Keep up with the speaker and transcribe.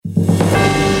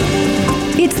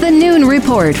The Noon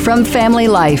Report from Family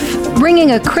Life,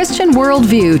 bringing a Christian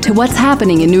worldview to what's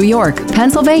happening in New York,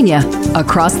 Pennsylvania,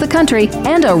 across the country,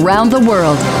 and around the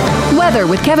world. Weather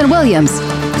with Kevin Williams,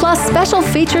 plus special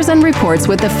features and reports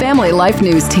with the Family Life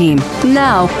News team.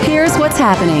 Now, here's what's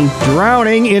happening.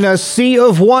 Drowning in a sea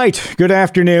of white. Good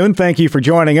afternoon. Thank you for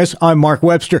joining us. I'm Mark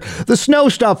Webster. The snow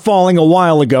stopped falling a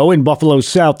while ago in Buffalo's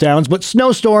South Downs, but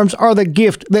snowstorms are the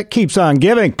gift that keeps on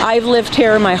giving. I've lived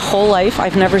here my whole life.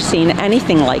 I've never seen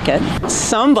anything like it.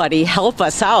 Somebody help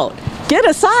us out. Get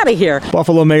us out of here.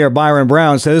 Buffalo Mayor Byron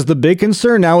Brown says the big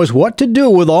concern now is what to do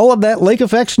with all of that lake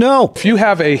effect snow. If you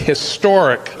have a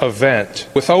historic event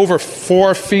with over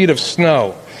 4 feet of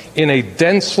snow in a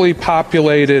densely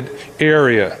populated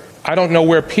area, I don't know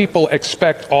where people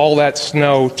expect all that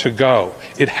snow to go.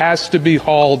 It has to be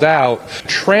hauled out.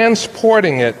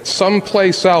 Transporting it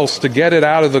someplace else to get it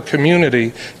out of the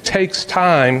community takes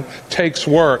time, takes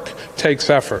work, takes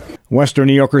effort. Western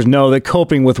New Yorkers know that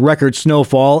coping with record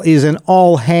snowfall is an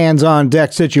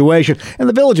all-hands-on-deck situation, and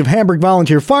the Village of Hamburg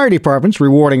Volunteer Fire Department's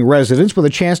rewarding residents with a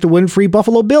chance to win free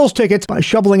Buffalo Bills tickets by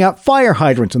shoveling out fire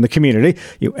hydrants in the community.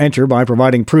 You enter by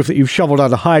providing proof that you've shoveled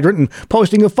out a hydrant and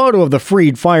posting a photo of the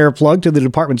freed fire plug to the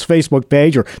department's Facebook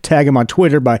page, or tag them on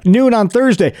Twitter by noon on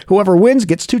Thursday. Whoever wins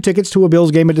gets 2 tickets to a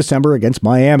Bills game in December against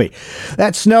Miami.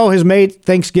 That snow has made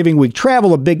Thanksgiving week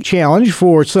travel a big challenge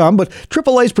for some, but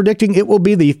AAA is predicting it will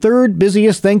be the third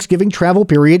busiest Thanksgiving travel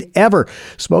period ever.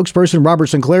 Spokesperson Robert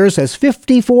Sinclair says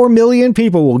 54 million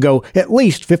people will go at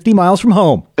least 50 miles from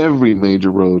home. Every major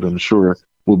road, I'm sure,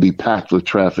 will be packed with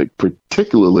traffic,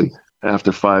 particularly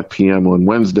after 5 p.m. on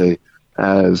Wednesday,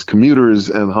 as commuters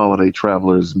and holiday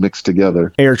travelers mix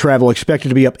together. Air travel expected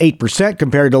to be up 8%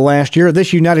 compared to last year.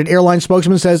 This United Airlines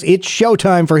spokesman says it's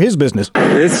showtime for his business.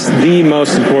 It's the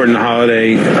most important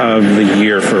holiday of the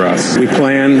year for us. We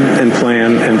plan and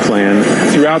plan and plan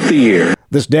throughout the year.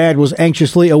 This dad was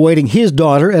anxiously awaiting his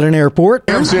daughter at an airport.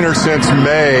 I haven't seen her since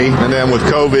May, and then with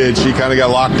COVID, she kind of got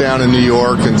locked down in New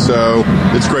York, and so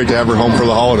it's great to have her home for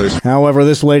the holidays. However,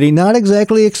 this lady not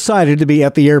exactly excited to be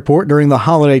at the airport during the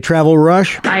holiday travel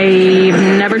rush. I've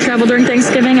never traveled during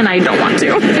Thanksgiving, and I don't want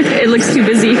to. It looks too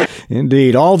busy.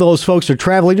 Indeed, all those folks are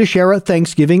traveling to share a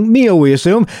Thanksgiving meal, we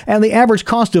assume, and the average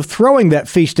cost of throwing that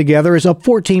feast together is up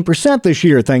 14% this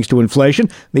year thanks to inflation.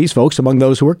 These folks among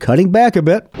those who are cutting back a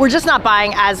bit. We're just not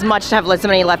buying as much to have so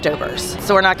many leftovers,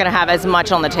 so we're not going to have as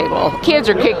much on the table. Kids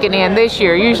are kicking in this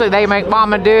year. Usually they make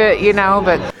mama do it,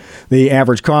 but... The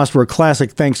average cost for a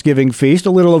classic Thanksgiving feast,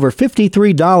 a little over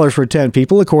 $53 for 10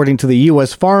 people, according to the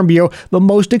U.S. Farm Bureau, the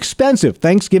most expensive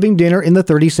Thanksgiving dinner in the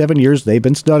 37 years they've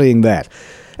been studying that.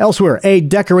 Elsewhere, a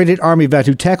decorated Army vet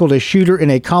who tackled a shooter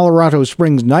in a Colorado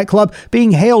Springs nightclub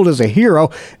being hailed as a hero,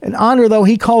 an honor, though,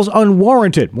 he calls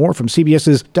unwarranted. More from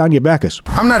CBS's Danya Backus.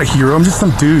 I'm not a hero, I'm just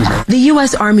some dude. The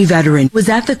U.S. Army veteran was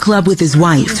at the club with his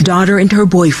wife, daughter, and her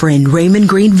boyfriend, Raymond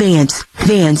Green Vance.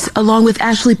 Vance, along with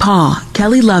Ashley Paw,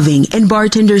 Kelly Loving, and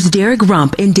bartenders Derek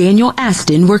Rump and Daniel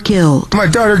Aston were killed. My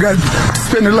daughter got to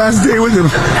spend her last day with him.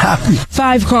 Happy.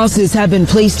 5 crosses have been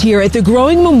placed here at the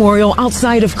growing memorial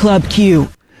outside of Club Q.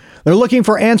 They're looking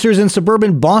for answers in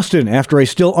suburban Boston after a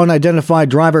still unidentified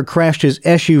driver crashed his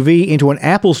SUV into an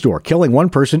Apple store, killing 1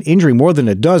 person, injuring more than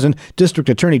a dozen. District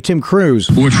Attorney Tim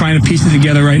Cruz. We're trying to piece it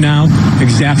together right now,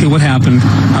 exactly what happened.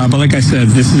 But like I said,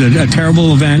 this is a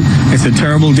terrible event. It's a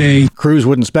terrible day. Cruz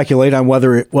wouldn't speculate on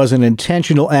whether it was an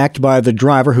intentional act by the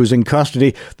driver who's in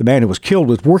custody. The man who was killed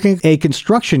was working a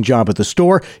construction job at the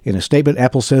store. In a statement,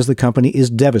 Apple says the company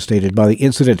is devastated by the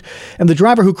incident. And the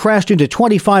driver who crashed into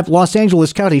 25 Los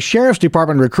Angeles County Sheriff's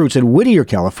Department recruits in Whittier,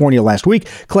 California last week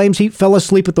claims he fell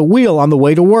asleep at the wheel on the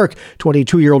way to work.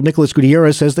 22-year-old Nicholas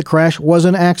Gutierrez says the crash was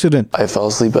an accident. I fell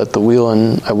asleep at the wheel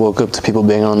and I woke up to people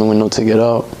banging on the window to get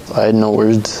out. I had no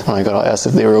words. When I got out, I asked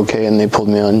if they were okay and they pulled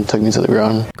me on and took me to the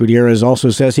ground. Gutierrez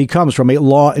also says he comes from a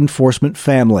law enforcement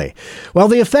family. While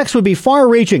the effects would be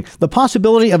far-reaching, the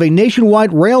possibility of a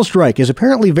nationwide rail strike is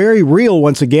apparently very real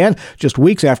once again, just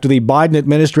weeks after the Biden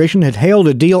administration had hailed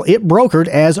a deal it brokered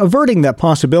as averting that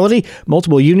possibility.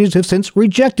 Multiple unions have since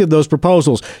rejected those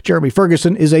proposals. Jeremy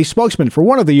Ferguson is a spokesman for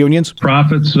one of the unions.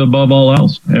 Profits above all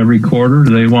else. Every quarter,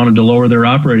 they wanted to lower their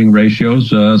operating ratios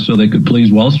so they could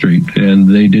please Wall Street, and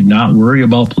they did not worry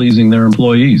about pleasing their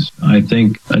employees. I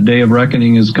think a day of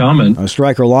reckoning is coming. A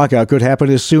strike or lockout could happen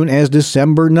as soon as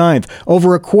December 9th.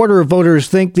 Over a quarter of voters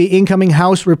think the incoming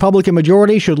House Republican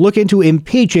majority should look into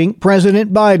impeaching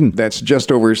President Biden. That's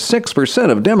just over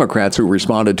 6% of Democrats who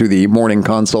responded to the Morning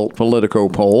Consult Politico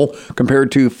poll,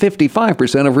 compared to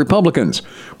 55% of Republicans.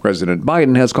 President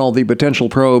Biden has called the potential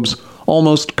probes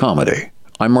almost comedy.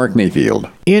 I'm Mark Mayfield.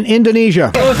 In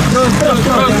Indonesia,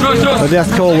 the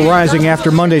death toll rising after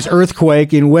Monday's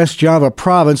earthquake in West Java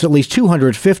province. At least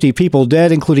 250 people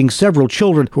dead, including several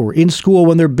children who were in school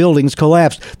when their buildings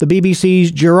collapsed. The BBC's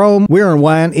Jerome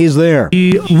Wiranwan is there.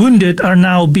 The wounded are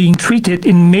now being treated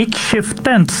in makeshift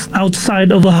tents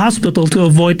outside of the hospital to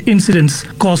avoid incidents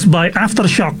caused by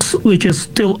aftershocks, which is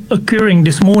still occurring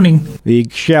this morning. The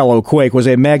shallow quake was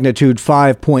a magnitude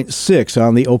 5.6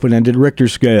 on the open-ended Richter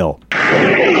scale.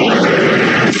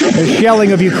 The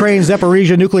shelling of Ukraine's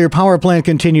Zaporizhzhia nuclear power plant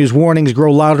continues. Warnings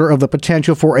grow louder of the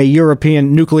potential for a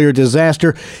European nuclear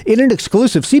disaster. In an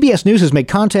exclusive, CBS News has made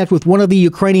contact with one of the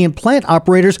Ukrainian plant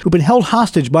operators who've been held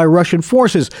hostage by Russian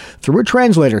forces. Through a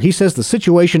translator, he says the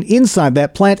situation inside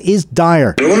that plant is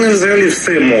dire.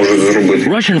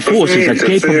 Russian forces are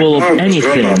capable of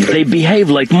anything. They behave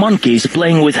like monkeys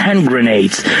playing with hand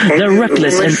grenades. They're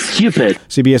reckless and stupid.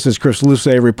 CBS's Chris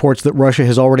Lucey reports that Russia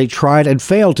has already tried and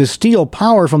failed to steal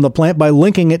power from the plant by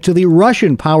linking it to the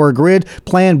Russian power grid.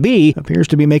 Plan B appears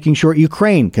to be making sure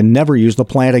Ukraine can never use the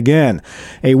plant again.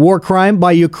 A war crime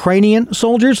by Ukrainian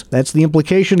soldiers? That's the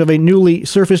implication of a newly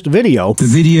surfaced video. The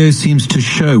video seems to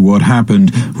show what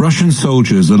happened. Russian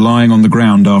soldiers are lying on the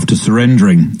ground after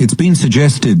surrendering. It's been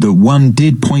suggested that one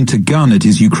did point a gun at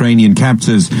his Ukrainian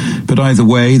captors, but either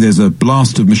way, there's a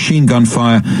blast of machine gun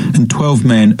fire and 12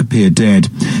 men appear dead.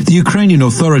 The Ukrainian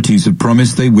authorities have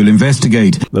promised they will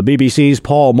investigate. The BBC's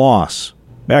Paul Moss.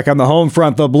 Back on the home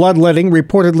front, the bloodletting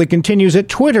reportedly continues at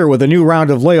Twitter with a new round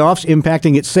of layoffs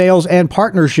impacting its sales and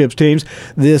partnerships teams.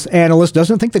 This analyst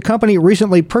doesn't think the company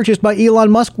recently purchased by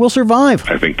Elon Musk will survive.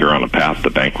 I think they're on a path to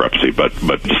bankruptcy, but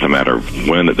just a matter of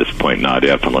when at this point, not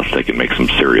if, unless they can make some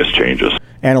serious changes.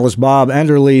 Analyst Bob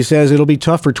Enderle says it'll be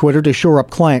tough for Twitter to shore up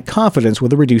client confidence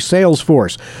with a reduced sales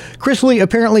force. Chrisley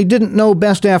apparently didn't know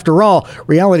best after all.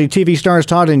 Reality TV stars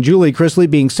Todd and Julie Chrisley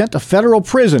being sent to federal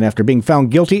prison after being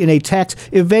found guilty in a tax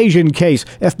evasion case.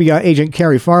 FBI agent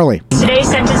Carrie Farley. Today's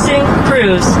sentencing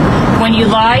proves when you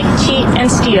lie, cheat, and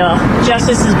steal,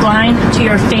 justice is blind to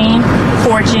your fame,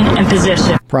 fortune, and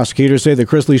position. Prosecutors say the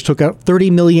Chrisleys took out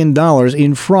 $30 million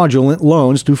in fraudulent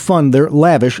loans to fund their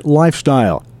lavish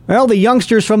lifestyle. Well, the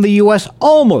youngsters from the U.S.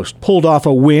 almost pulled off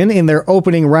a win in their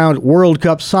opening round World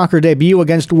Cup soccer debut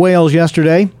against Wales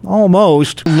yesterday.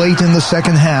 Almost. Late in the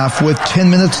second half, with 10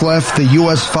 minutes left, the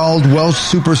U.S. fouled Welsh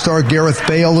superstar Gareth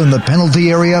Bale in the penalty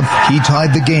area. He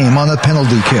tied the game on a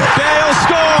penalty kick. Bale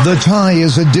scored! The tie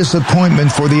is a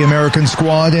disappointment for the American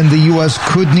squad, and the U.S.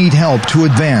 could need help to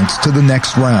advance to the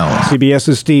next round.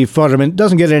 CBS's Steve Futterman.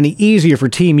 Doesn't get any easier for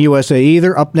Team USA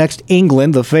either. Up next,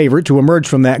 England, the favorite to emerge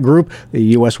from that group. The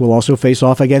U.S. will also face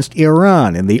off against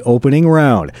Iran in the opening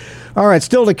round. All right,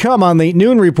 still to come on the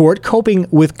Noon Report, coping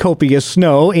with copious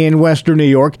snow in western New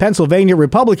York. Pennsylvania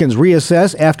Republicans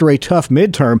reassess after a tough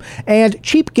midterm, and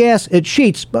cheap gas at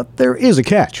Sheetz, but there is a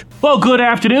catch. Well, good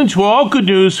afternoon to all. Good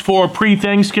news for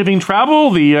pre-Thanksgiving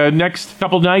travel. The next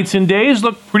couple nights and days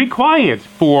look pretty quiet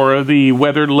for the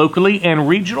weather locally and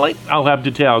regionally. I'll have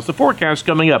details. The forecast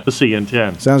coming up, the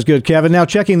CN10. Sounds good, Kevin. Now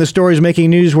checking the stories making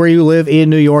news where you live in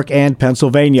New York and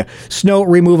Pennsylvania. Snow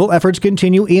removal efforts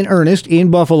continue in earnest in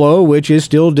Buffalo, which is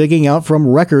still digging out from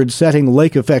record-setting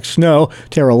lake-effect snow.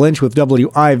 Tara Lynch with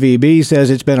WIVB says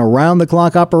it's been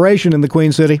around-the-clock operation in the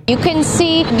Queen City. You can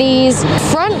see these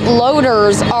front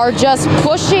loaders are just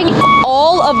pushing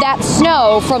all of that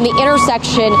snow from the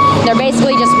intersection. They're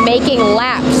basically just making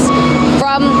laps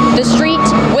from the street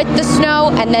with the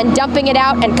snow and then dumping it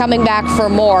out and coming back for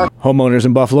more. Homeowners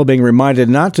in Buffalo being reminded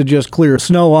not to just clear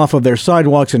snow off of their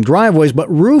sidewalks and driveways, but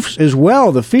roofs as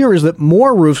well. The fear is that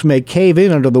more roofs may cave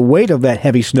in under the weight of that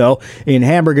heavy snow. In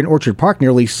Hamburg and Orchard Park,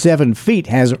 nearly 7 feet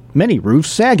has many roofs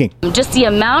sagging. Just the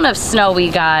amount of snow we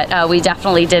got, we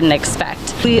definitely didn't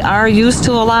expect. We are used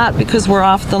to a lot because we're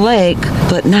off the lake,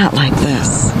 but not like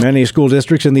this. Many school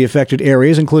districts in the affected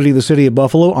areas, including the city of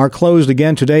Buffalo, are closed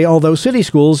again today, although city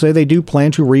schools say they do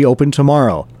plan to reopen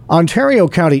tomorrow. Ontario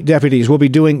County deputies will be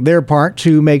doing their part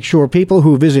to make sure people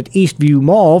who visit Eastview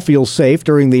Mall feel safe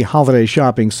during the holiday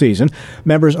shopping season.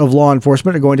 Members of law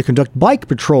enforcement are going to conduct bike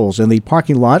patrols in the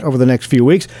parking lot over the next few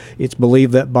weeks. It's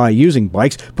believed that by using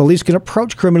bikes, police can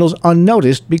approach criminals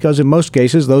unnoticed because in most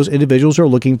cases, those individuals are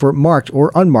looking for marked or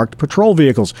unmarked patrol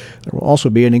vehicles. There will also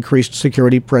be an increased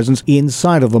security presence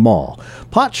inside of the mall.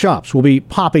 Pot shops will be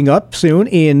popping up soon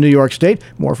in New York State.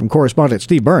 More from correspondent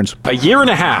Steve Burns. A year and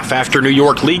a half after New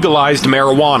York legalized legalized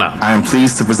marijuana. I am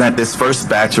pleased to present this first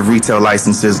batch of retail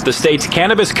licenses. The state's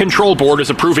Cannabis Control Board is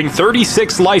approving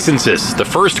 36 licenses, the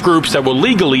first groups that will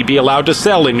legally be allowed to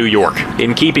sell in New York.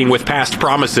 In keeping with past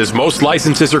promises, most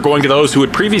licenses are going to those who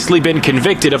had previously been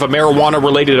convicted of a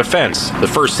marijuana-related offense. The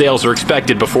first sales are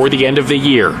expected before the end of the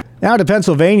year. Now to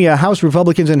Pennsylvania. House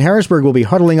Republicans in Harrisburg will be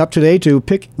huddling up today to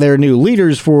pick their new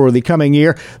leaders for the coming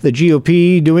year. The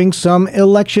GOP doing some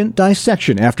election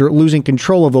dissection after losing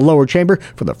control of the lower chamber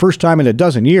for the first time in a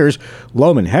dozen years.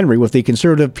 Lohman Henry with the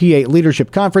Conservative PA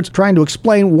Leadership Conference trying to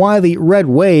explain why the red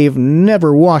wave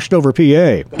never washed over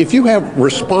PA. If you have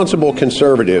responsible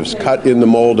conservatives cut in the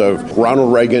mold of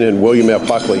Ronald Reagan and William F.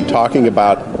 Buckley talking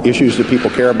about issues that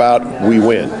people care about, we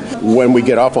win. When we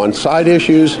get off on side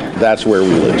issues, that's where we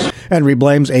lose. Henry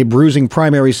blames a bruising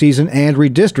primary season and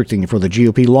redistricting for the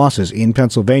GOP losses in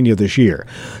Pennsylvania this year.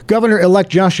 Governor-elect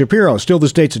Josh Shapiro, still the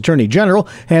state's attorney general,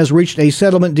 has reached a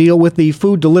settlement deal with the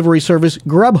food delivery service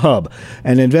Grubhub.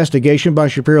 An investigation by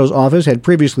Shapiro's office had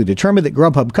previously determined that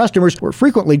Grubhub customers were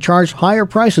frequently charged higher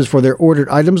prices for their ordered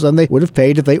items than they would have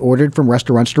paid if they ordered from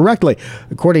restaurants directly.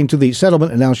 According to the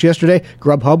settlement announced yesterday,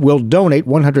 Grubhub will donate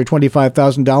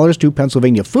 $125,000 to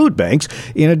Pennsylvania food banks,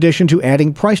 in addition to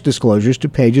adding price disclosures to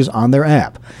pages on their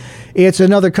app. It's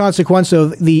another consequence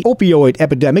of the opioid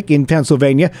epidemic in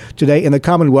Pennsylvania. Today in the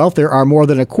Commonwealth, there are more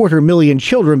than 250,000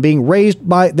 children being raised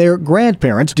by their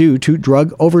grandparents due to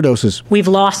drug overdoses. We've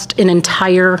lost an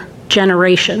entire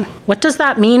generation. What does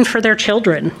that mean for their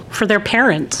children, for their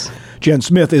parents? Jen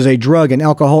Smith is a drug and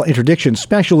alcohol interdiction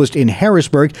specialist in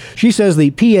Harrisburg. She says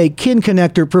the PA Kin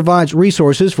Connector provides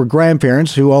resources for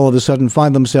grandparents who all of a sudden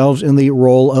find themselves in the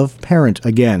role of parent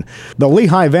again. The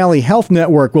Lehigh Valley Health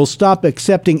Network will stop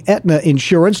accepting Aetna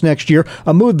insurance next year,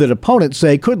 a move that opponents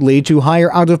say could lead to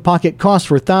higher out-of-pocket costs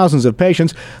for thousands of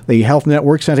patients. The health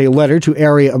network sent a letter to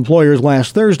area employers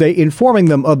last Thursday informing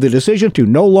them of the decision to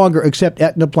no longer accept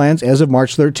Aetna plans as of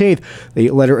March 13th. The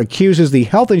letter accuses the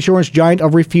health insurance giant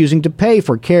of refusing to pay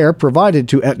for care provided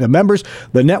to Aetna members.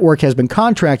 The network has been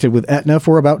contracted with Aetna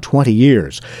for about 20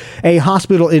 years. A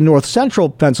hospital in north central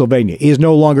Pennsylvania is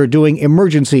no longer doing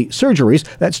emergency surgeries.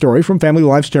 That story from Family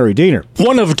Life's Terry Diener.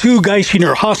 One of two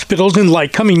Geisinger hospitals in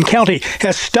Lycoming County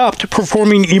has stopped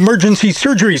performing emergency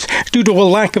surgeries due to a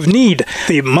lack of need.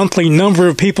 The monthly number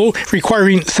of people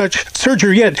requiring such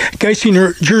surgery at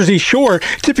Geisinger Jersey Shore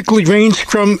typically range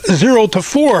from 0 to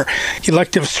 4.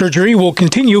 Elective surgery will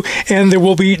continue and there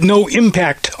will be no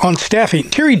impact on staffing.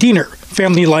 Terry Diener,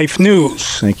 Family Life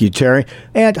News. Thank you, Terry.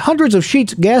 And hundreds of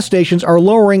Sheetz gas stations are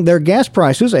lowering their gas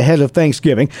prices ahead of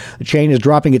Thanksgiving. The chain is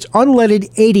dropping its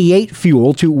unleaded 88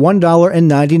 fuel to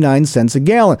 $1.99 a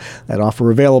gallon. That offer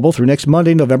available through next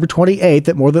Monday, November 28th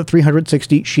at more than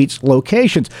 360 Sheetz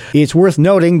locations. It's worth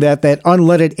noting that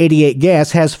unleaded 88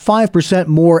 gas has 5%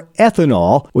 more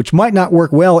ethanol, which might not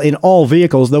work well in all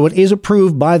vehicles, though it is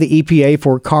approved by the EPA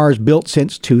for cars built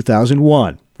since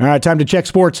 2001. All right, time to check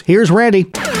sports. Here's Randy.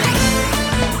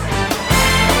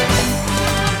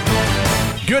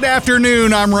 Good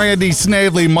afternoon, I'm Randy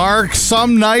Snavely. Mark,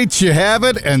 some nights you have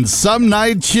it and some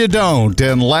nights you don't.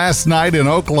 And last night in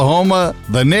Oklahoma,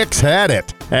 the Knicks had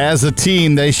it. As a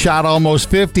team, they shot almost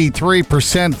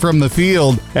 53% from the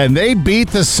field, and they beat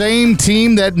the same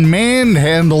team that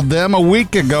manhandled them a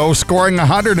week ago, scoring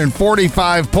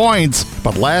 145 points.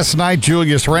 But last night,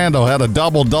 Julius Randle had a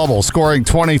double-double, scoring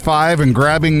 25 and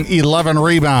grabbing 11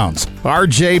 rebounds.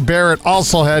 R.J. Barrett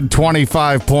also had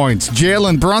 25 points.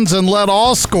 Jalen Brunson led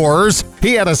all scorers.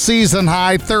 He had a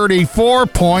season-high 34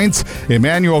 points.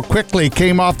 Emmanuel Quickley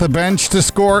came off the bench to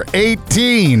score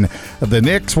 18. The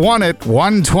Knicks won it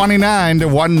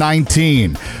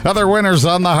 129-119. Other winners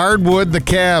on the hardwood, the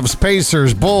Cavs,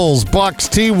 Pacers, Bulls, Bucks,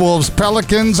 T-Wolves,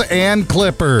 Pelicans, and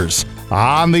Clippers.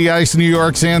 On the ice, New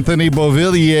York's Anthony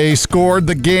Beauvillier scored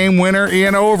the game winner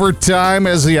in overtime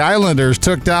as the Islanders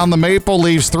took down the Maple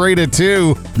Leafs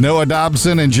 3-2. Noah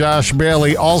Dobson and Josh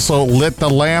Bailey also lit the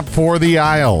lamp for the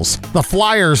Isles. The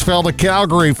Flyers fell to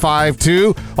Calgary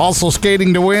 5-2. Also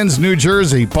skating to wins, New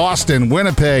Jersey, Boston,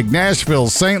 Winnipeg, Nashville,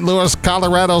 St. Louis,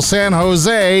 Colorado, San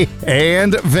Jose,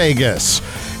 and Vegas.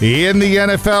 In the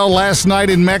NFL last night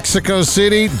in Mexico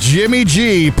City, Jimmy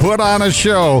G put on a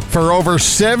show for over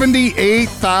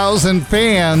 78,000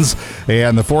 fans,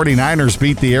 and the 49ers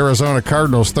beat the Arizona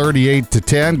Cardinals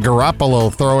 38-10.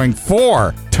 Garoppolo throwing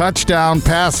 4 touchdown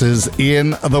passes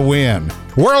in the win.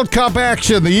 World Cup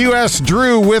action. The U.S.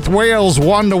 drew with Wales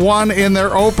 1-1 in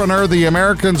their opener. The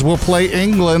Americans will play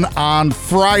England on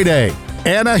Friday.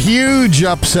 And a huge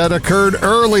upset occurred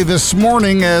early this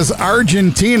morning as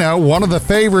Argentina, one of the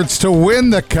favorites to win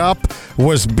the Cup,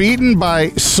 was beaten by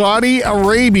Saudi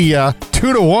Arabia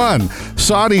 2-1.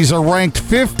 Saudis are ranked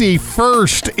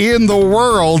 51st in the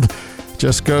world.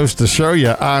 Just goes to show you,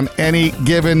 on any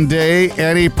given day,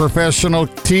 any professional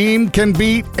team can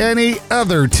beat any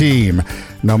other team,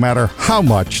 no matter how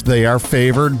much they are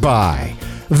favored by.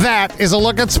 That is a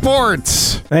look at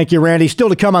sports. Thank you, Randy. Still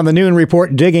to come on the Noon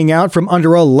Report, digging out from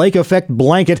under a lake effect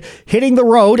blanket, hitting the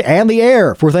road and the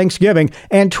air for Thanksgiving,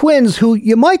 and twins who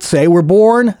you might say were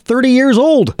born 30 years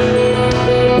old.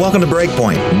 Welcome to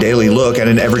Breakpoint, a daily look at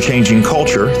an ever-changing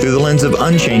culture through the lens of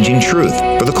unchanging truth.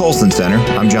 For the Colson Center,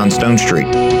 I'm John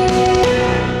Stonestreet.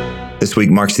 This week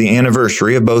marks the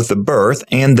anniversary of both the birth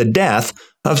and the death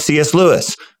of C.S.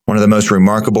 Lewis, one of the most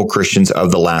remarkable Christians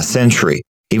of the last century.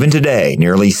 Even today,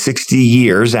 nearly 60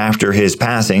 years after his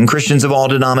passing, Christians of all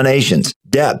denominations,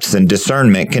 depths, and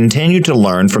discernment continue to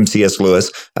learn from C.S. Lewis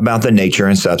about the nature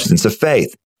and substance of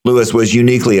faith. Lewis was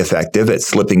uniquely effective at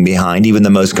slipping behind even the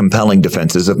most compelling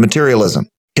defenses of materialism.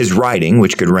 His writing,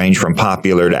 which could range from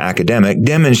popular to academic,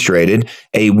 demonstrated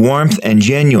a warmth and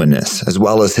genuineness, as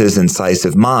well as his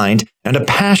incisive mind and a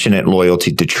passionate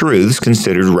loyalty to truths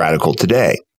considered radical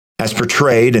today. As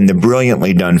portrayed in the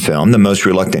brilliantly done film, The Most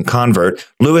Reluctant Convert,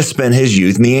 Lewis spent his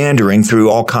youth meandering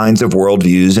through all kinds of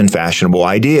worldviews and fashionable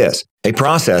ideas. A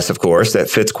process, of course, that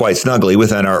fits quite snugly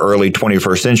within our early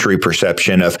 21st century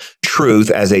perception of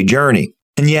truth as a journey.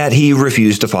 And yet he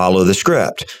refused to follow the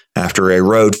script. After a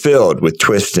road filled with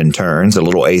twists and turns, a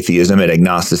little atheism and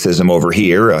agnosticism over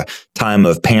here, a time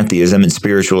of pantheism and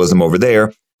spiritualism over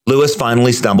there, Lewis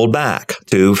finally stumbled back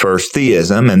to first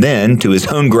theism and then, to his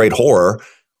own great horror,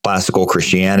 classical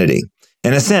Christianity.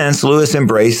 In a sense, Lewis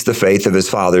embraced the faith of his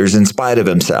fathers in spite of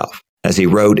himself. As he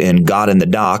wrote in God in the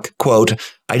Dock, quote,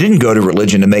 "I didn't go to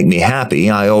religion to make me happy.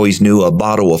 I always knew a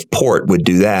bottle of port would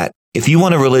do that. If you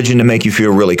want a religion to make you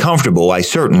feel really comfortable, I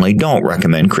certainly don't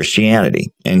recommend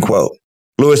Christianity." End quote.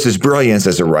 Lewis's brilliance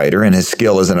as a writer and his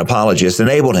skill as an apologist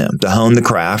enabled him to hone the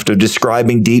craft of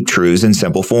describing deep truths in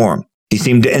simple form. He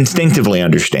seemed to instinctively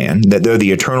understand that though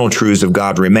the eternal truths of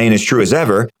God remain as true as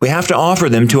ever, we have to offer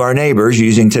them to our neighbors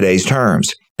using today's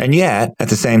terms. And yet, at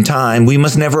the same time, we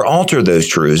must never alter those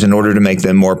truths in order to make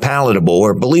them more palatable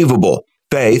or believable.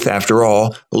 Faith, after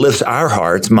all, lifts our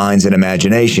hearts, minds, and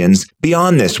imaginations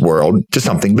beyond this world to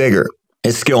something bigger.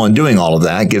 His skill in doing all of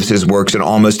that gives his works an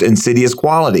almost insidious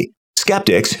quality.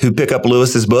 Skeptics who pick up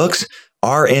Lewis's books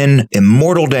are in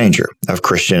immortal danger of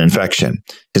Christian infection.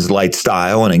 His light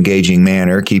style and engaging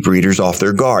manner keep readers off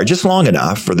their guard just long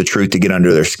enough for the truth to get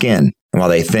under their skin. And while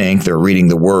they think they're reading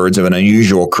the words of an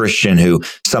unusual Christian who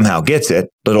somehow gets it,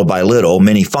 little by little,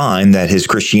 many find that his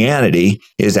Christianity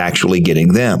is actually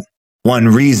getting them. One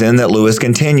reason that Lewis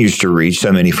continues to reach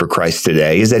so many for Christ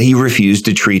today is that he refused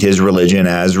to treat his religion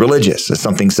as religious, as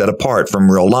something set apart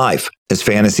from real life. His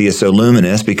fantasy is so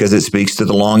luminous because it speaks to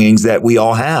the longings that we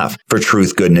all have for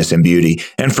truth, goodness, and beauty,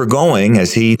 and for going,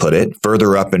 as he put it,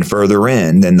 further up and further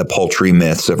in than the paltry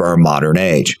myths of our modern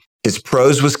age. His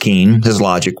prose was keen, his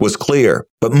logic was clear,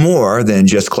 but more than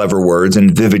just clever words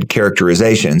and vivid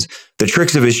characterizations, the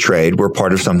tricks of his trade were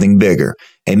part of something bigger,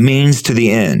 a means to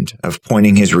the end of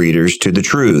pointing his readers to the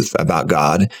truth about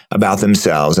God, about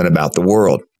themselves, and about the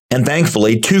world. And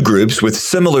thankfully, two groups with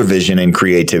similar vision and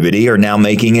creativity are now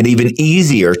making it even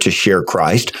easier to share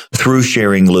Christ through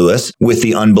sharing Lewis with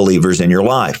the unbelievers in your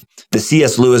life. The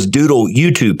C.S. Lewis Doodle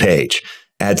YouTube page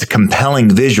adds compelling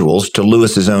visuals to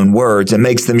Lewis's own words and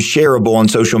makes them shareable on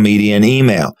social media and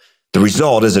email. The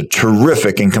result is a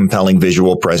terrific and compelling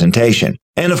visual presentation.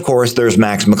 And of course, there's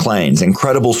Max McLean's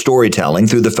incredible storytelling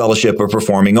through the Fellowship of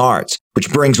Performing Arts,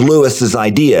 which brings Lewis's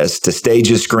ideas to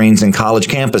stages, screens, and college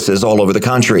campuses all over the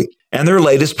country. And their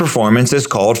latest performance is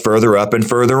called Further Up and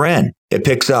Further In. It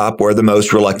picks up where The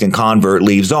Most Reluctant Convert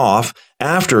leaves off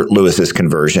after Lewis's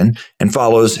conversion and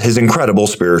follows his incredible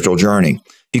spiritual journey.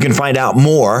 You can find out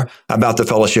more about the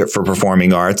Fellowship for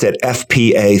Performing Arts at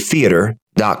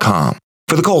fpatheater.com.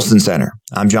 For the Colson Center,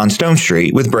 I'm John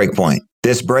Stonestreet with Breakpoint.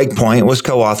 This Breakpoint was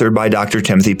co-authored by Dr.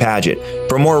 Timothy Paget.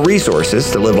 For more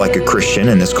resources to live like a Christian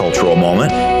in this cultural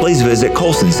moment, please visit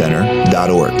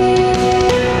colsoncenter.org.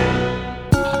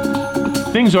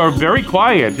 Things are very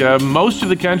quiet. Most of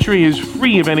the country is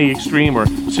free of any extreme or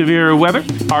severe weather.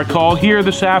 Our call here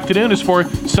this afternoon is for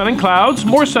sun and clouds.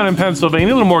 More sun in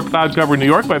Pennsylvania, a little more cloud cover in New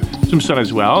York, but some sun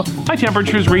as well. High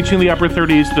temperatures reaching the upper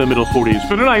 30s to the middle 40s.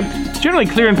 For tonight, generally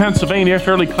clear in Pennsylvania,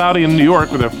 fairly cloudy in New York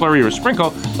with a flurry or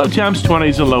sprinkle. Low temps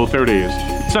 20s and low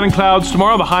 30s. Sun and clouds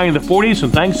tomorrow, the high in the 40s,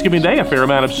 and Thanksgiving Day, a fair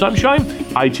amount of sunshine.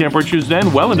 High temperatures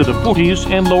then well into the 40s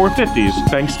and lower 50s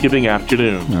Thanksgiving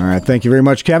afternoon. All right, thank you very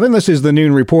much, Kevin. This is the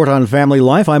Noon Report on Family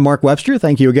Life. I'm Mark Webster.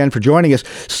 Thank you again for joining us.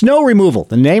 Snow removal,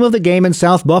 the name of the game in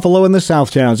South Buffalo and the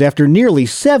Southtowns. After nearly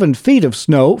 7 feet of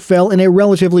snow fell in a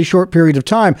relatively short period of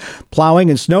time. Plowing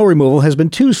and snow removal has been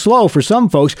too slow for some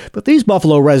folks, but these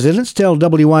Buffalo residents tell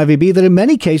WIVB that in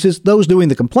many cases, those doing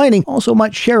the complaining also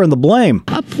might share in the blame.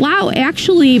 A plow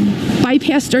actually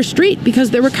bypassed our street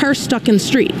because there were cars stuck in the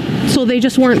street. So they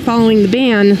just weren't following the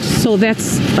ban. So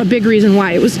that's a big reason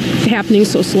why it was happening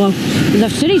so slow. The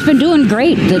city's been doing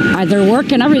great. Their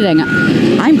work and everything.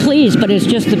 I'm pleased, but it's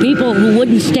just the people who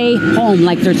wouldn't stay home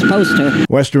like they're supposed to.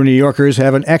 Western New Yorkers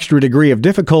have an extra degree of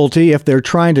difficulty if they're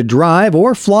trying to drive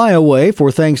or fly away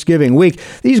for Thanksgiving week.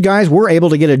 These guys were able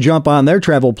to get a jump on their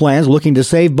travel plans, looking to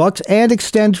save bucks and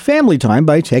extend family time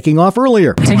by taking off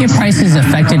earlier. Ticket prices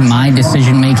affected my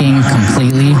decision-making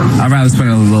completely. I'd rather spend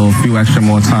a few extra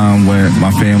more time with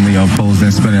my family opposed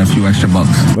than spending a few extra bucks.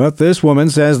 But this woman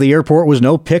says the airport was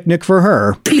no picnic for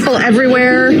her. People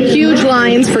everywhere, huge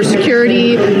lines for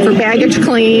security, for baggage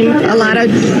claim. A lot of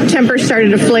tempers started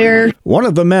to flare. One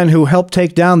of the men who helped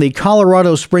take down the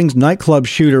Colorado Springs nightclub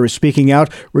shooter is speaking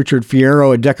out. Richard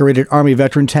Fierro, a decorated Army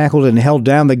veteran, tackled and held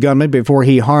down the gunman before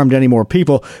he harmed any more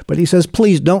people. But he says,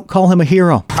 please don't call him a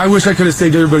hero. I wish I could have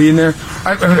saved everybody in there.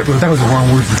 That was the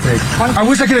wrong word to say. I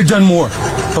wish I could have done more,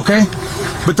 okay?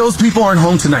 But those people aren't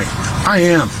home tonight. I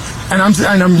am. And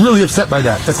I'm really upset by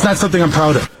that. That's not something I'm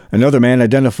proud of. Another man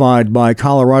identified by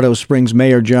Colorado Springs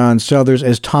Mayor John Southers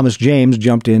as Thomas James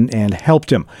jumped in and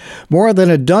helped him. More than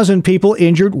a dozen people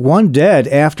injured, 1 dead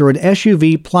after an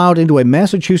SUV plowed into a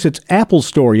Massachusetts Apple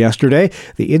store yesterday.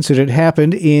 The incident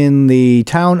happened in the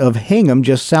town of Hingham,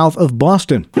 just south of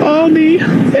Boston. All the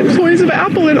employees of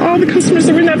Apple and all the customers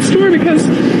that were in that store, because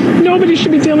nobody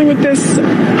should be dealing with this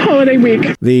holiday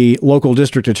week. The local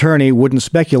district attorney wouldn't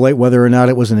speculate whether or not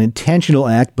it was an intentional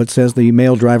act, but says the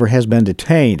male driver has been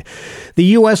detained. The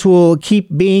U.S. will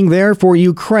keep being there for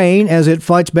Ukraine as it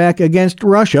fights back against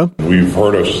Russia. We've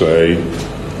heard us say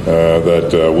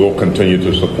that we'll continue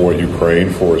to support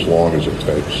Ukraine for as long as it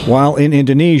takes. While in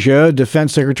Indonesia,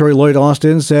 Defense Secretary Lloyd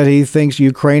Austin said he thinks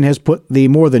Ukraine has put the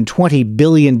more than $20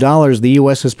 billion the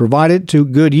U.S. has provided to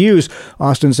good use.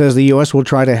 Austin says the U.S. will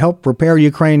try to help prepare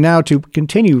Ukraine now to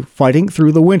continue fighting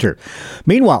through the winter.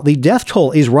 Meanwhile, the death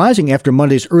toll is rising after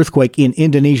Monday's earthquake in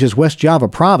Indonesia's West Java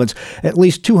province. At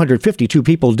least 252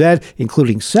 people dead,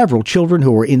 including several children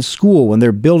who were in school when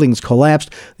their buildings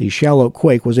collapsed. The shallow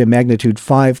quake was a magnitude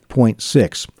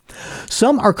 5.6.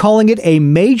 Some are calling it a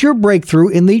major breakthrough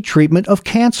in the treatment of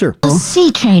cancer. A sea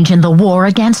change in the war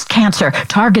against cancer,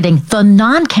 targeting the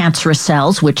non-cancerous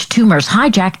cells which tumors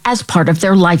hijack as part of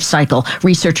their life cycle.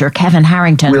 Researcher Kevin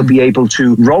Harrington. We'll be able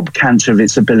to rob cancer of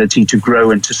its ability to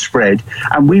grow and to spread,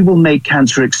 and we will make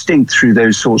cancer extinct through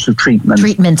those sorts of treatments.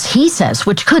 Treatments, he says,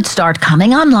 which could start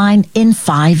coming online in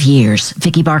 5 years.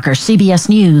 Vicky Barker, CBS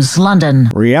News, London.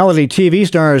 Reality TV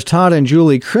stars Todd and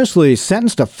Julie Chrisley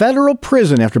sentenced to federal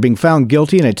prison after being found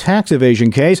guilty in a tax evasion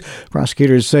case.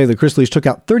 Prosecutors say the Chrisleys took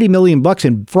out $30 million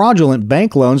in fraudulent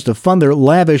bank loans to fund their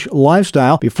lavish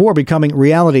lifestyle before becoming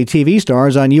reality TV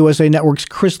stars on USA Network's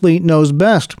Chrisley Knows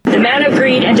Best. The amount of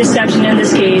greed and deception in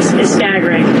this case is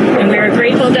staggering, and we are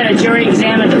grateful that a jury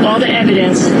examined all the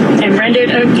evidence and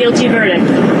rendered a guilty verdict,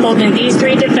 holding these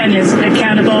 3 defendants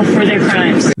accountable for their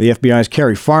crimes. The FBI's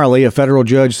Carrie Farley, a federal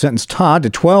judge, sentenced Todd to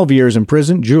 12 years in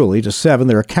prison, Julie to 7.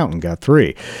 Their accountant got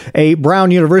 3. A Brown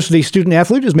University student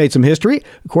athlete has made some history.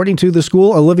 According to the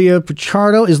school, Olivia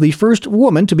Pichardo is the first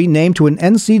woman to be named to an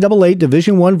NCAA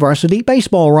Division I varsity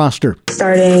baseball roster.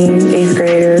 Starting 8th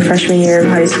grade or freshman year of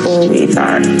high school, we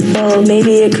thought, well,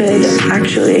 maybe it could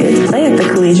actually play at the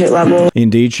collegiate level.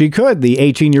 Indeed, she could. The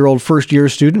 18-year-old first-year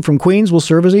student from Queens will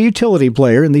serve as a utility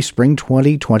player in the spring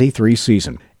 2023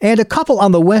 season. And a couple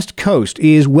on the West Coast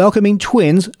is welcoming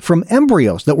twins from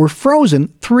embryos that were frozen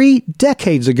 3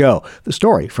 decades ago. The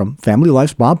story from Family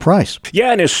Life's Bob Price.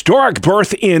 Yeah, an historic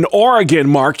birth in Oregon,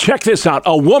 Mark. Check this out.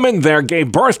 A woman there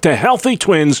gave birth to healthy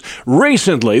twins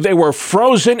recently. They were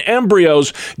frozen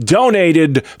embryos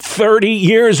donated 30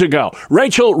 years ago.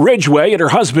 Rachel Ridgway and her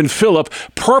husband Philip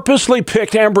purposely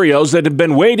picked embryos that had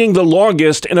been waiting the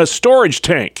longest in a storage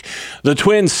tank. The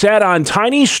twins sat on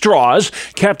tiny straws,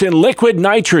 kept in liquid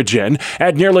nitrogen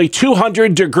at nearly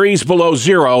 200 degrees below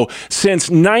zero since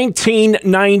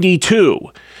 1992.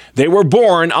 They were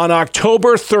born on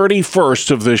October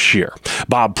 31st of this year.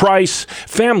 Bob Price,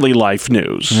 Family Life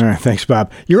News. All right, thanks,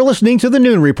 Bob. You're listening to the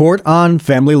Noon Report on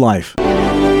Family Life.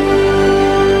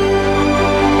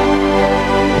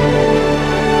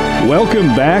 Welcome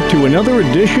back to another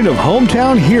edition of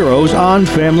Hometown Heroes on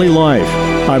Family Life.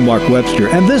 I'm Mark Webster,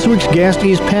 and this week's guest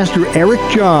is Pastor Eric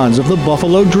Johns of the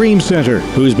Buffalo Dream Center,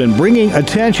 who's been bringing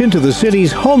attention to the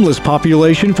city's homeless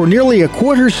population for nearly a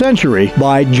quarter century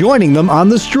by joining them on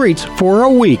the streets for a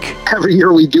week. Every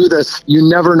year we do this, you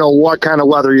never know what kind of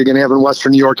weather you're going to have in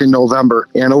Western New York in November.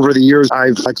 And over the years,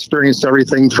 I've experienced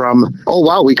everything from, oh,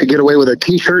 wow, we could get away with a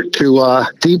T-shirt to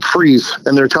deep freeze.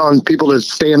 And they're telling people to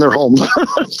stay in their homes.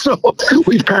 So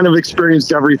we've kind of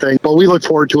experienced everything. But we look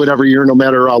forward to it every year, no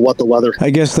matter what the weather. I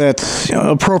guess that's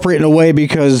appropriate in a way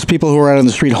because people who are out on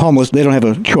the street homeless, they don't have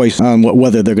a choice on what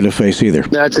weather they're going to face either.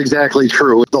 That's exactly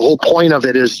true. The whole point of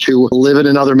it is to live in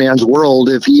another man's world,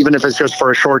 even if it's just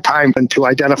for a short time, and to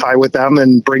identify with them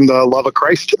and bring the love of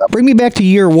Christ to them. Bring me back to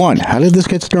year one. How did this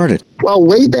get started? Well,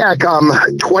 way back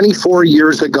 24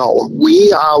 years ago,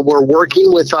 we were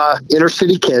working with inner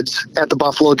city kids at the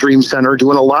Buffalo Dream Center,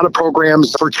 doing a lot of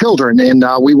programs for children. And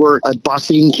we were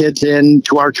busing kids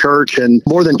into our church, and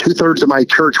more than 2/3 of my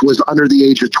church was under the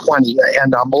age of 20.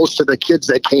 And most of the kids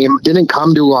that came didn't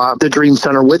come to the Dream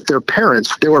Center with their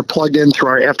parents. They were plugged in through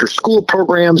our after-school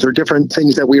programs or different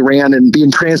things that we ran and being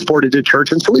transported to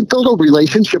church. And so we built a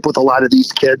relationship with a lot of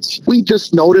these kids. We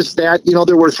just noticed that,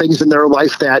 there were things in their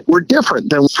life that were different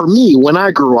than for me when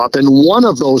I grew up. And one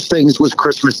of those things was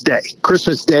Christmas Day.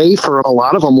 Christmas Day for a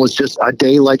lot of them was just a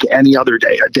day like any other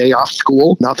day, a day off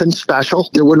school, nothing special.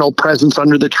 There were no presents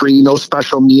under the tree, no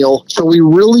special meal. So we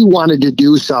really wanted to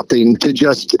do something to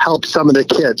just help some of the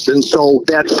kids. And so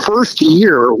that first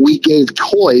year we gave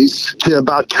toys to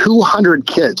about 200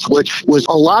 kids, which was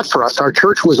a lot for us. Our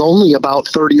church was only about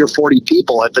 30 or 40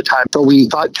 people at the time. So we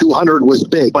thought 200 was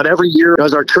big. But every year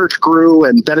as our church grew,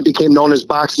 and then it became known as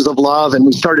Boxes of Love, and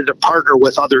we started to partner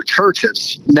with other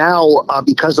churches. Now,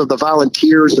 because of the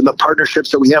volunteers and the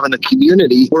partnerships that we have in the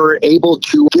community, we're able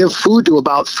to give food to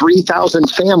about 3,000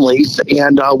 families,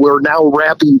 and we're now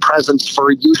wrapping presents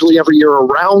for usually every year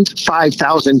around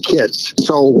 5,000 kids.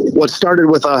 So what started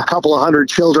with a couple of hundred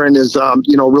children is,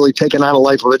 really taken on a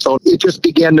life of its own. It just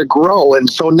began to grow. And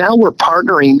so now we're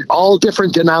partnering all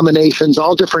different denominations,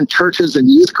 all different churches and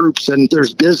youth groups, and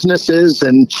there's businesses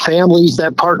and families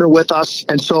that partner with us.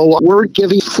 And so we're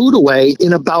giving food away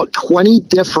in about 20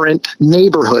 different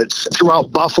neighborhoods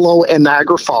throughout Buffalo and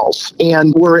Niagara Falls.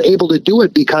 And we're able to do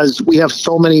it because we have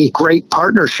so many great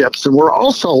partnerships. And we're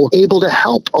also able to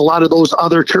help a lot of those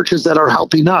other churches that are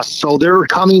helping us. So they're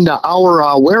coming to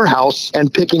our warehouse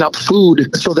and picking up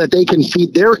food so that they can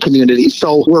feed their community.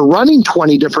 So we're running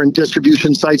 20 different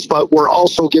distribution sites, but we're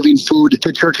also giving food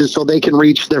to churches so they can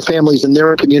reach their families and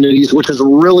their communities, which is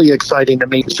really exciting to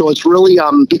me. So it's really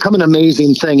become an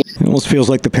amazing thing. It almost feels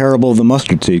like the parable of the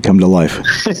mustard seed come to life.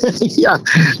 Yeah,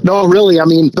 no, really. I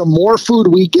mean, the more food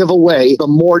we give away, the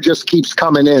more just keeps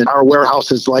coming in. Our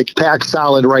warehouse is like packed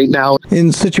solid right now.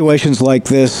 In situations like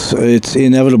this, it's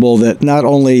inevitable that not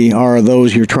only are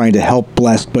those you're trying to help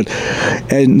blessed, but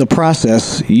in the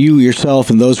process, you yourself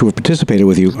and those who have participated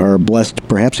with you are blessed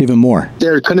perhaps even more.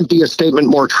 There couldn't be a statement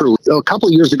more true. A couple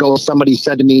of years ago, somebody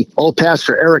said to me, "Oh,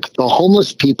 Pastor Eric, the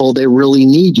homeless people, they really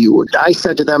need you." I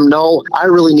said to them, "No, I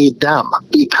really need them,"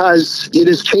 because it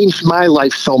has changed my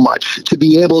life so much to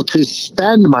be able to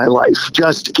spend my life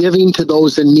just giving to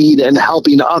those in need and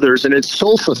helping others. And it's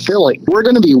so fulfilling. We're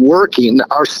going to be working,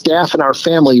 our staff and our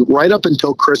family, right up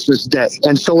until Christmas Day.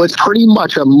 And so it's pretty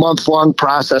much a month-long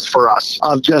process for us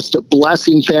of just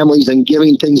blessing families and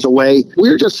giving things away.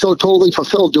 We're just so totally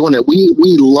fulfilled doing it.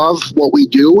 We love what we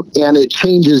do, and it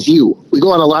changes you. We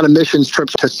go on a lot of missions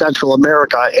trips to Central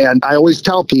America, and I always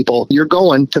tell people, you're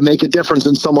going to make a difference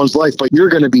in someone's life, but you're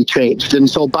going to be changed. And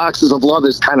so Boxes of Love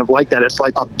is kind of like that. It's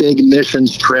like a big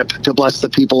missions trip to bless the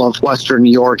people of Western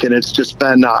New York, and it's just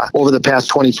been, over the past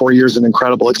 24 years, an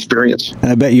incredible experience.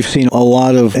 And I bet you've seen a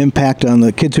lot of impact on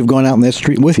the kids who've gone out in that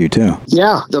street with you, too.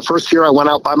 Yeah, the first year I went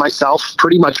out by myself,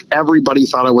 pretty much everybody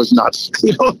thought I was nuts,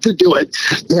 to do it.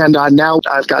 And now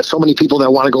I've got so many people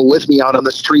that want to go with me out on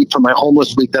the street for my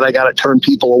homeless week that I got to turn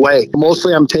people away.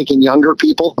 Mostly I'm taking younger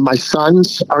people. My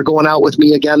sons are going out with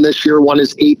me again this year. One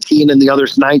is 18 and the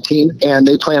other's 19, and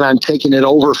they plan on taking it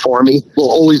over for me. We'll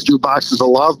always do Boxes of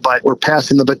Love, but we're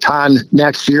passing the baton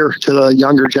next year to the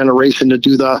younger generation to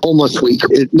do the homeless week.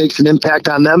 It makes an impact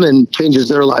on them and changes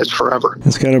their lives forever.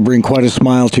 It's got to bring quite a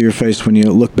smile to your face when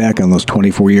you look back on those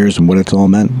 24 years and what it's all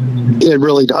meant. It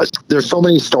really does. There's so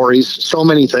many stories, so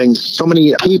many things, so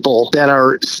many people that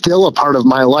are still a part of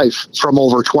my life from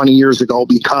over 20 years years ago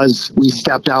because we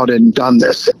stepped out and done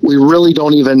this. We really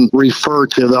don't even refer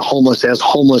to the homeless as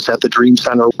homeless at the Dream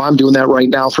Center. I'm doing that right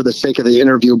now for the sake of the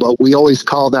interview, but we always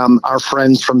call them our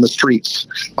friends from the streets.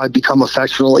 I've become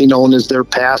affectionately known as their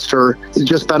pastor. It's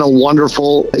just been a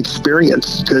wonderful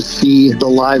experience to see the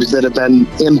lives that have been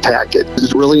impacted.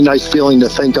 It's a really nice feeling to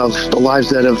think of the lives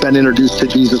that have been introduced to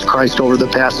Jesus Christ over the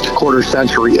past quarter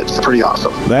century. It's pretty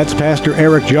awesome. That's Pastor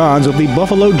Eric Johns of the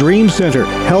Buffalo Dream Center,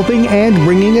 helping and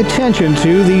bringing attention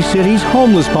to the city's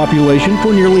homeless population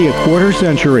for nearly a quarter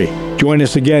century. Join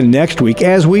us again next week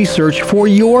as we search for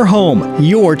your home,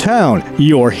 your town,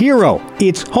 your hero.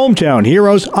 It's Hometown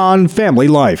Heroes on Family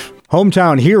Life.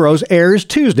 Hometown Heroes airs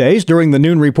Tuesdays during the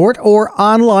noon report or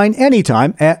online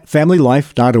anytime at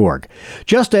familylife.org.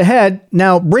 Just ahead,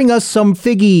 now bring us some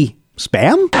figgy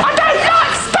spam? I don't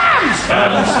like spam!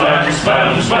 Spam, spam,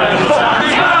 spam, spam, spam.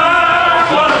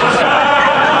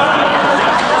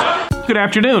 Good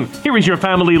afternoon. Here is your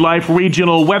Family Life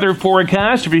regional weather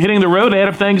forecast. If you're hitting the road ahead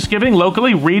of Thanksgiving,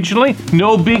 locally, regionally,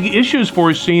 no big issues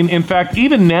foreseen. In fact,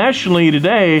 even nationally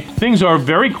today, things are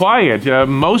very quiet.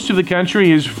 Most of the country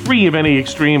is free of any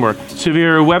extreme or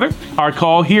severe weather. Our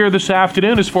call here this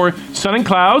afternoon is for sun and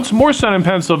clouds. More sun in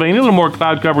Pennsylvania, a little more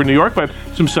cloud cover in New York, but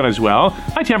some sun as well.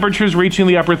 High temperatures reaching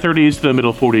the upper 30s to the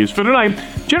middle 40s. For tonight,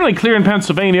 generally clear in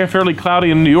Pennsylvania, fairly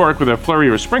cloudy in New York with a flurry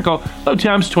or sprinkle. Low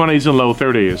temps 20s and low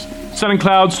 30s. Sun and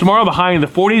clouds tomorrow, the high in the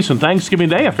 40s, and Thanksgiving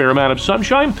Day, a fair amount of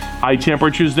sunshine. High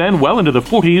temperatures then well into the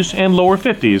 40s and lower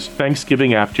 50s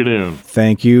Thanksgiving afternoon.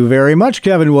 Thank you very much,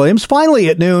 Kevin Williams. Finally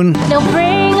at noon. They'll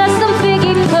bring us some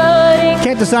figgy pudding.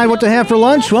 Can't decide what to have for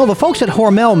lunch? Well, the folks at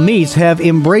Hormel Meats have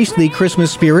embraced the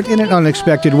Christmas spirit in an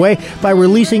unexpected way by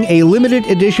releasing a limited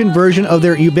edition version of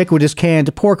their ubiquitous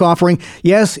canned pork offering.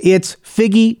 Yes, it's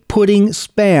figgy pudding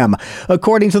spam.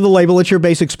 According to the label, it's your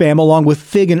basic spam along with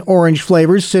fig and orange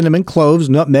flavors, cinnamon, cloves,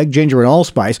 nutmeg, ginger, and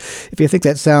allspice. If you think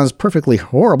that sounds perfectly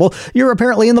horrible, you're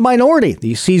apparently in the minority.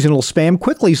 The seasonal spam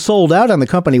quickly sold out on the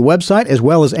company website as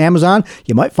well as Amazon.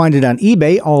 You might find it on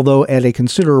eBay, although at a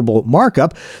considerable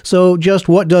markup. So just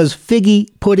what does figgy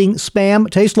pudding spam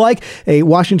taste like? A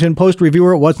Washington Post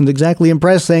reviewer wasn't exactly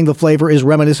impressed, saying the flavor is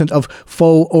reminiscent of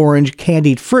faux orange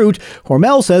candied fruit.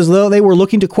 Hormel says, though, they were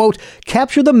looking to, quote,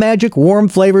 capture the magic warm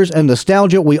flavors and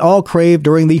nostalgia we all crave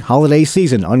during the holiday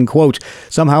season, unquote.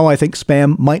 Somehow I think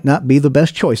spam might not be the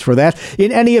best choice for that.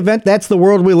 In any event, that's the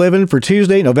world we live in for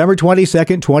Tuesday, November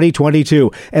 22nd,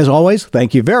 2022. As always,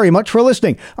 thank you very much for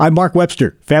listening. I'm Mark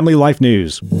Webster, Family Life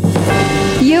News.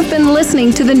 You've been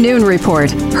listening to the Noon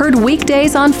Report, heard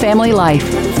weekdays on Family Life.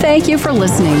 Thank you for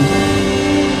listening.